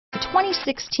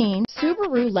2016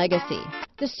 Subaru Legacy.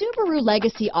 The Subaru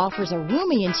Legacy offers a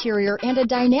roomy interior and a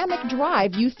dynamic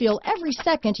drive you feel every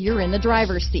second you're in the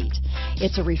driver's seat.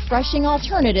 It's a refreshing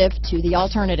alternative to the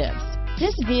alternatives.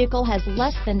 This vehicle has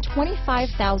less than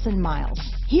 25,000 miles.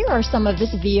 Here are some of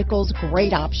this vehicle's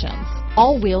great options: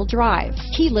 all-wheel drive,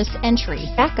 keyless entry,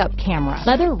 backup camera,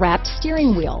 leather-wrapped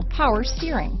steering wheel, power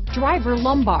steering, driver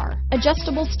lumbar,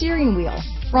 adjustable steering wheel,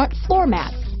 front floor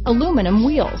mats, aluminum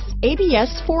wheels,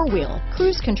 ABS four-wheel,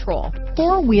 cruise control,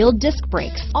 four-wheel disc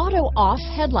brakes, auto-off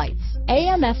headlights,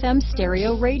 AM/FM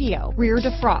stereo radio, rear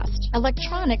defrost,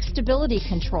 electronic stability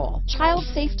control, child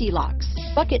safety locks,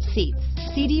 bucket seats,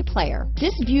 CD player.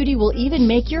 This beauty will even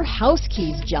make your house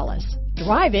keys jealous.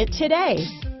 Drive it today.